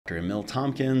Dr. Emil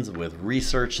Tompkins with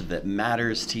Research That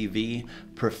Matters TV.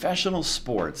 Professional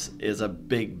sports is a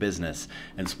big business,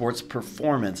 and sports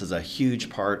performance is a huge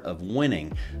part of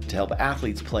winning. To help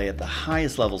athletes play at the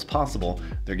highest levels possible,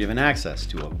 they're given access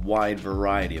to a wide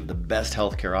variety of the best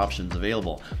healthcare options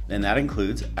available, and that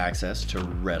includes access to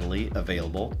readily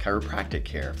available chiropractic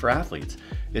care for athletes.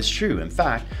 It's true. In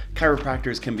fact,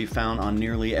 chiropractors can be found on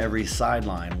nearly every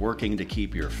sideline, working to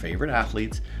keep your favorite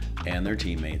athletes and their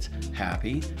teammates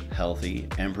happy, healthy,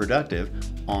 and productive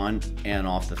on and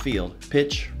off the field,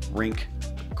 pitch, rink,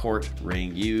 court,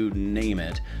 ring, you name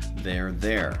it, they're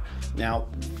there. Now,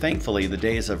 thankfully, the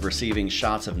days of receiving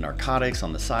shots of narcotics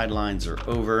on the sidelines are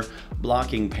over.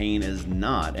 Blocking pain is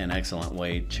not an excellent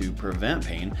way to prevent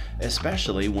pain,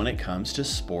 especially when it comes to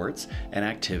sports and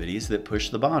activities that push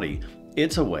the body.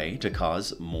 It's a way to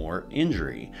cause more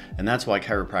injury, and that's why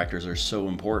chiropractors are so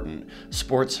important.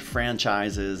 Sports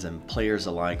franchises and players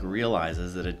alike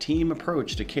realizes that a team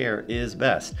approach to care is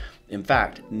best. In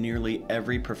fact, nearly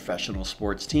every professional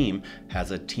sports team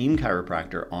has a team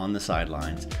chiropractor on the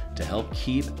sidelines to help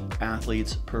keep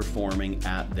athletes performing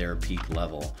at their peak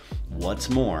level. What's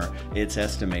more, it's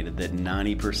estimated that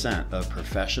 90% of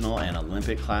professional and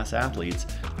Olympic class athletes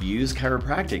use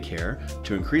chiropractic care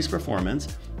to increase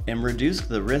performance and reduce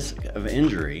the risk of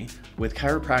injury. With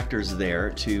chiropractors there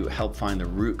to help find the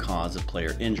root cause of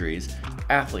player injuries,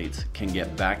 athletes can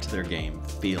get back to their game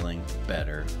feeling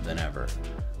better than ever.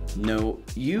 No,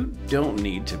 you don't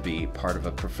need to be part of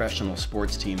a professional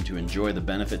sports team to enjoy the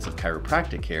benefits of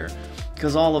chiropractic care,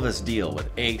 because all of us deal with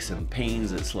aches and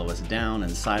pains that slow us down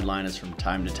and sideline us from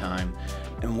time to time.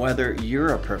 And whether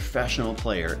you're a professional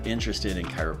player interested in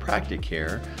chiropractic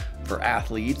care for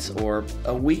athletes, or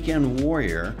a weekend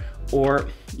warrior, or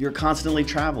you're constantly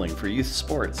traveling for youth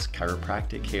sports,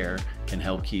 chiropractic care can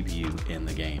help keep you in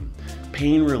the game.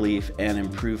 Pain relief and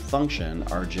improved function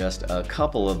are just a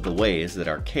couple of the ways that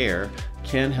our care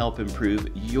can help improve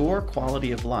your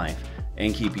quality of life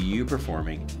and keep you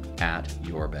performing at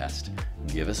your best.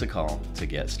 Give us a call to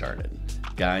get started.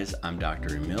 Guys, I'm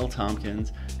Dr. Emil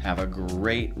Tompkins. Have a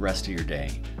great rest of your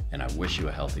day, and I wish you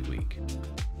a healthy week.